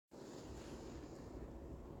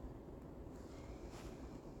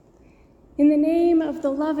In the name of the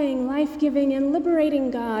loving, life-giving, and liberating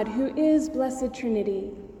God, who is Blessed Trinity.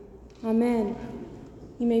 Amen.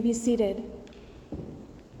 You may be seated.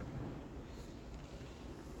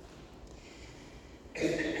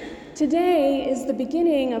 Today is the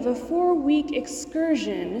beginning of a 4-week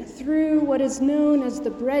excursion through what is known as the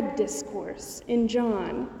Bread Discourse in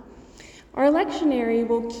John. Our lectionary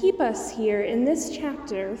will keep us here in this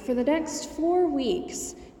chapter for the next 4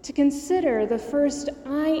 weeks to consider the first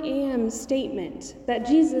I am statement that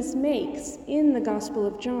Jesus makes in the Gospel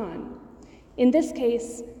of John. In this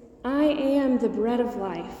case, I am the bread of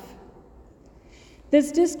life.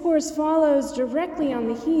 This discourse follows directly on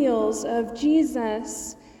the heels of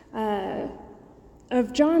John's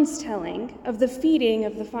telling of the feeding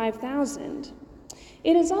of the 5,000.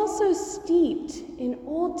 It is also steeped in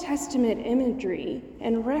Old Testament imagery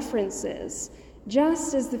and references,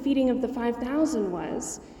 just as the feeding of the 5,000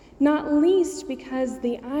 was, not least because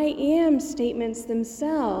the I am statements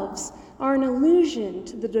themselves are an allusion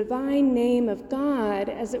to the divine name of God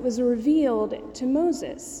as it was revealed to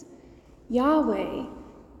Moses. Yahweh,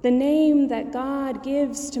 the name that God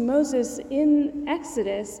gives to Moses in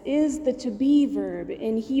Exodus, is the to be verb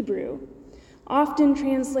in Hebrew, often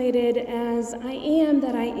translated as I am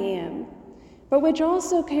that I am, but which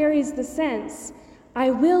also carries the sense,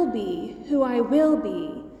 I will be who I will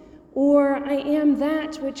be, or I am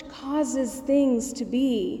that which causes things to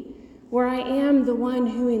be, or I am the one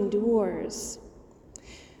who endures.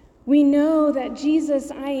 We know that Jesus'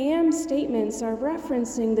 I am statements are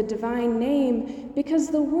referencing the divine name because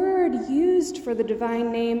the word used for the divine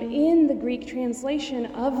name in the Greek translation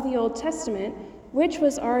of the Old Testament, which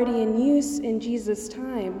was already in use in Jesus'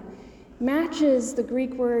 time, matches the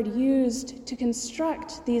Greek word used to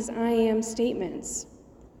construct these I am statements.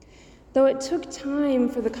 Though it took time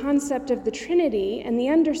for the concept of the Trinity and the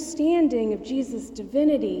understanding of Jesus'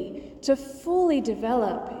 divinity to fully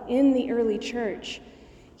develop in the early church,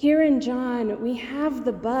 here in John we have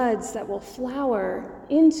the buds that will flower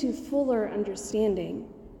into fuller understanding.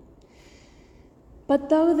 But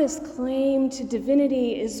though this claim to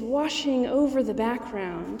divinity is washing over the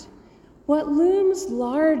background, what looms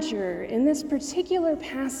larger in this particular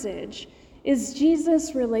passage is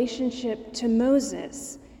Jesus' relationship to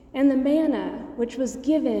Moses and the manna which was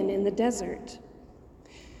given in the desert.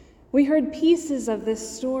 We heard pieces of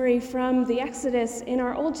this story from the Exodus in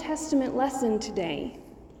our Old Testament lesson today.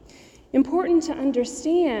 Important to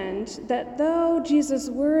understand that though Jesus'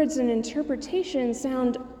 words and interpretation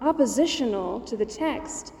sound oppositional to the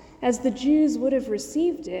text as the Jews would have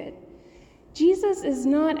received it, Jesus is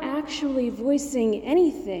not actually voicing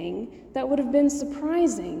anything that would have been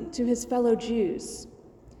surprising to his fellow Jews.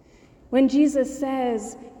 When Jesus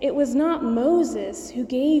says, "It was not Moses who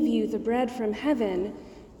gave you the bread from heaven,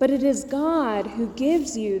 but it is God who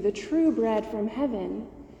gives you the true bread from heaven,"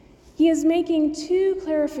 he is making 2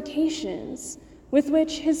 clarifications with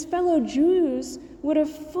which his fellow Jews would have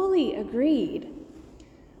fully agreed.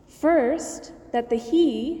 First, that the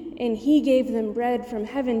he, and he gave them bread from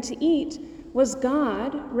heaven to eat, was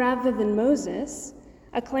God rather than Moses,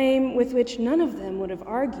 a claim with which none of them would have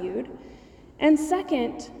argued. And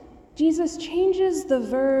second, Jesus changes the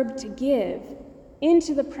verb to give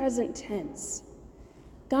into the present tense.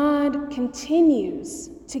 God continues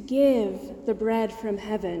to give the bread from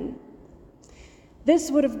heaven.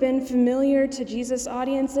 This would have been familiar to Jesus'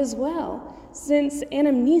 audience as well, since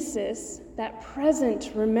anamnesis, that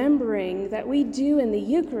present remembering that we do in the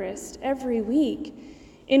Eucharist every week,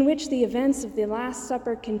 in which the events of the Last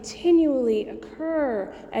Supper continually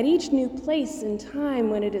occur at each new place and time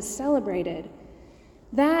when it is celebrated,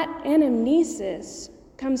 that anamnesis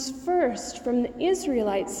comes first from the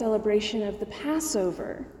Israelite celebration of the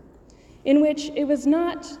Passover, in which it was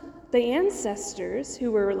not the ancestors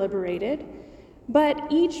who were liberated, but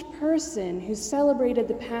each person who celebrated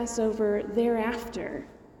the Passover thereafter.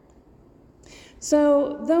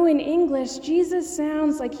 So, though in English Jesus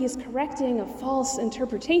sounds like he's correcting a false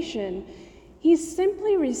interpretation, he's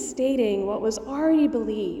simply restating what was already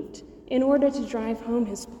believed in order to drive home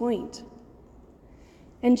his point.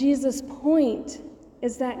 And Jesus' point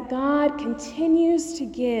is that God continues to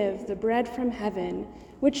give the bread from heaven,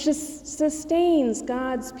 which sustains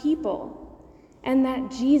God's people, and that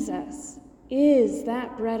Jesus is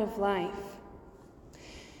that bread of life.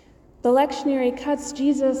 The lectionary cuts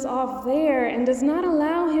Jesus off there and does not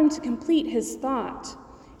allow him to complete his thought.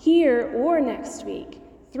 Here or next week,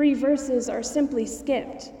 3 verses are simply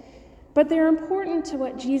skipped, but they're important to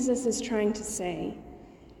what Jesus is trying to say.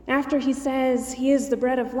 After he says he is the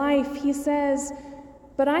bread of life, he says,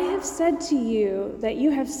 "But I have said to you that you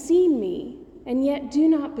have seen me, and yet do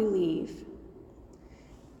not believe."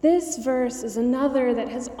 This verse is another that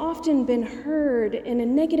has often been heard in a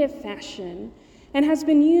negative fashion and has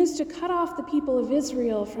been used to cut off the people of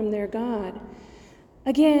Israel from their God.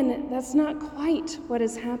 Again, that's not quite what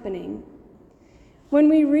is happening. When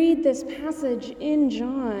we read this passage in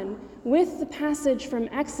John with the passage from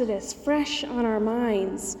Exodus fresh on our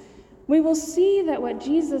minds, we will see that what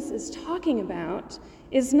Jesus is talking about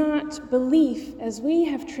is not belief as we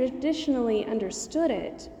have traditionally understood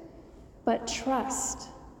it, but trust.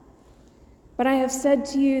 But I have said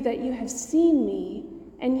to you that you have seen me,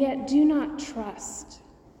 and yet do not trust.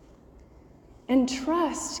 And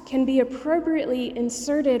trust can be appropriately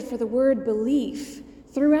inserted for the word belief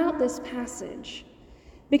throughout this passage,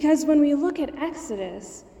 because when we look at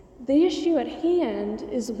Exodus, the issue at hand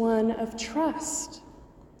is one of trust.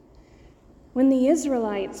 When the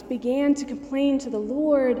Israelites began to complain to the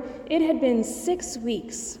Lord, it had been 6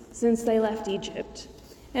 weeks since they left Egypt,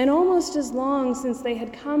 and almost as long since they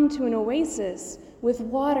had come to an oasis with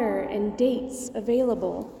water and dates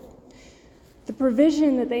available. The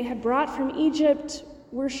provision that they had brought from Egypt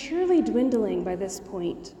were surely dwindling by this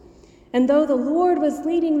point, and though the Lord was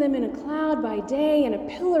leading them in a cloud by day and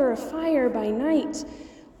a pillar of fire by night,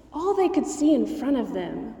 all they could see in front of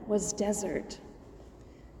them was desert.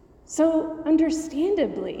 So,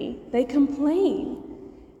 understandably, they complain.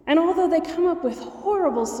 And although they come up with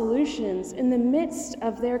horrible solutions in the midst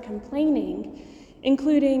of their complaining,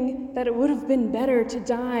 including that it would have been better to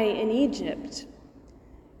die in Egypt,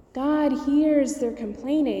 God hears their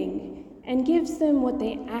complaining and gives them what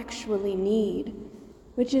they actually need,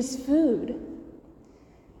 which is food.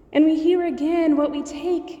 And we hear again what we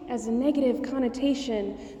take as a negative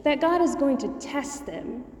connotation, that God is going to test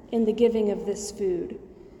them in the giving of this food.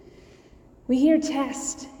 We hear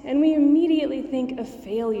test, and we immediately think of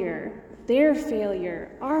failure, their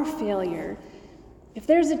failure, our failure. If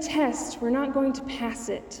there's a test, we're not going to pass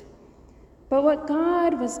it. But what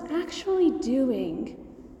God was actually doing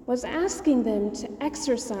was asking them to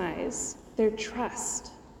exercise their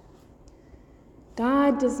trust.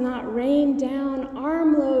 God does not rain down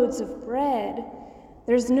armloads of bread.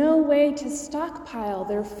 There's no way to stockpile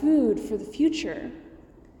their food for the future.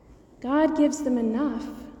 God gives them enough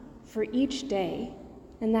for each day,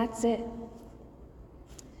 and that's it.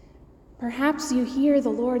 Perhaps you hear the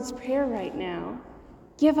Lord's Prayer right now.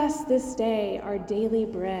 Give us this day our daily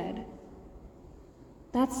bread.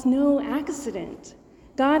 That's no accident.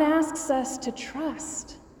 God asks us to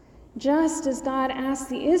trust, just as God asked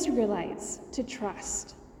the Israelites to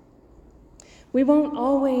trust. We won't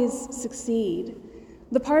always succeed.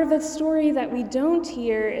 The part of the story that we don't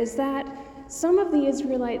hear is that some of the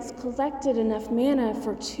Israelites collected enough manna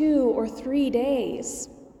for 2 or 3 days.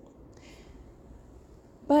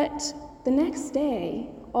 But the next day,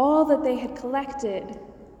 all that they had collected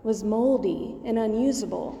was moldy and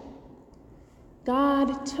unusable.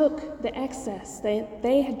 God took the excess that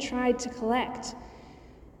they had tried to collect.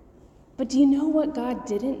 But do you know what God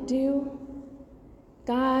didn't do?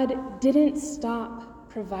 God didn't stop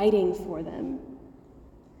providing for them.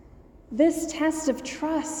 This test of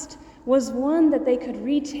trust was one that they could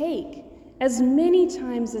retake as many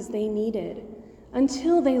times as they needed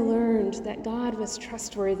until they learned that God was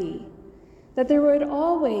trustworthy, that there would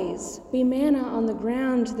always be manna on the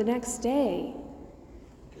ground the next day.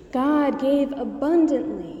 God gave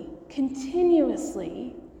abundantly,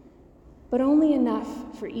 continuously, but only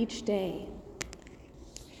enough for each day.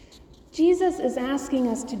 Jesus is asking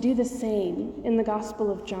us to do the same in the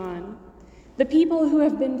Gospel of John. The people who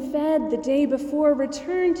have been fed the day before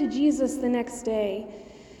return to Jesus the next day,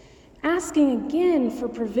 asking again for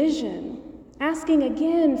provision, asking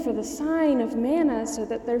again for the sign of manna so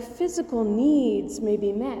that their physical needs may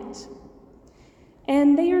be met.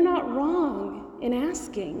 And they are not wrong in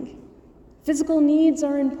asking. Physical needs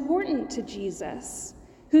are important to Jesus,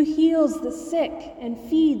 who heals the sick and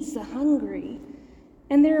feeds the hungry.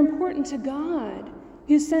 And they're important to God,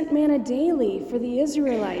 who sent manna daily for the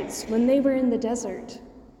Israelites when they were in the desert.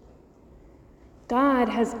 God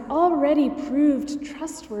has already proved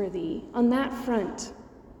trustworthy on that front.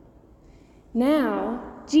 Now,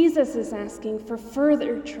 Jesus is asking for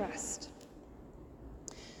further trust.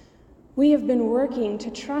 We have been working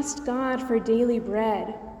to trust God for daily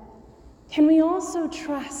bread. Can we also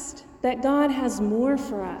trust that God has more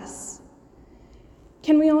for us?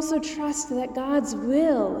 Can we also trust that God's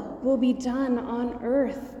will be done on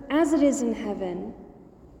earth as it is in heaven?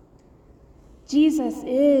 Jesus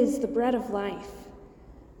is the bread of life,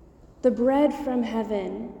 the bread from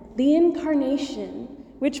heaven, the incarnation,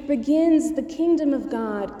 which begins the kingdom of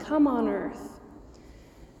God come on earth.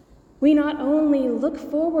 We not only look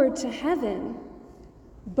forward to heaven,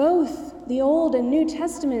 Both the Old and New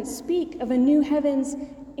Testaments speak of a new heavens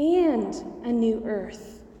and a new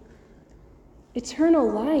earth. Eternal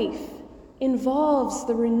life involves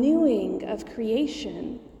the renewing of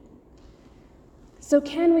creation. So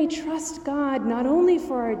can we trust God not only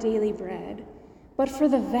for our daily bread, but for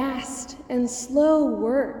the vast and slow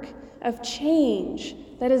work of change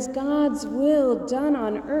that is God's will done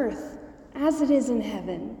on earth as it is in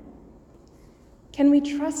heaven? Can we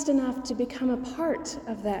trust enough to become a part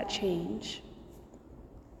of that change?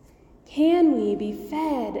 Can we be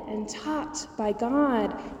fed and taught by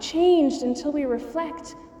God, changed until we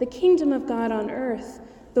reflect the kingdom of God on earth,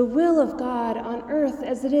 the will of God on earth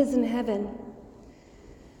as it is in heaven?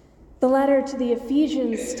 The letter to the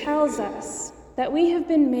Ephesians tells us that we have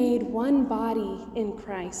been made one body in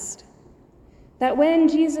Christ, that when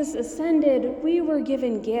Jesus ascended, we were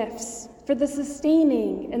given gifts for the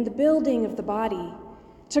sustaining and the building of the body,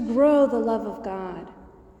 to grow the love of God,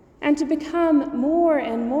 and to become more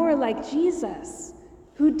and more like Jesus,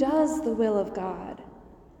 who does the will of God.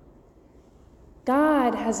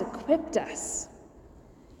 God has equipped us.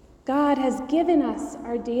 God has given us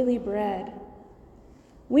our daily bread.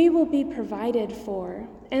 We will be provided for,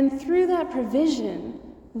 and through that provision,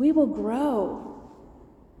 we will grow.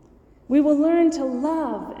 We will learn to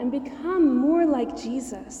love and become more like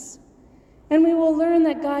Jesus. And we will learn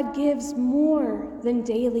that God gives more than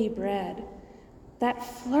daily bread, that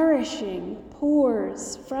flourishing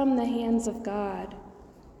pours from the hands of God,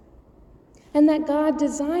 and that God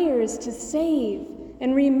desires to save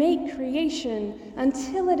and remake creation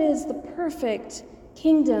until it is the perfect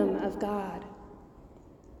kingdom of God.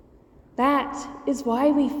 That is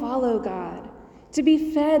why we follow God, to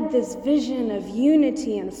be fed this vision of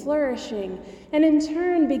unity and flourishing, and in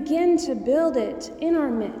turn begin to build it in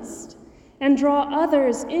our midst and draw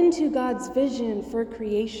others into God's vision for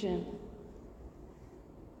creation.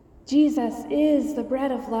 Jesus is the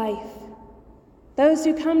bread of life. Those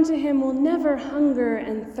who come to him will never hunger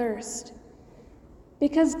and thirst,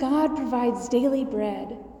 because God provides daily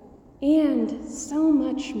bread and so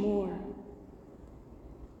much more.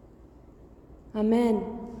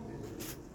 Amen.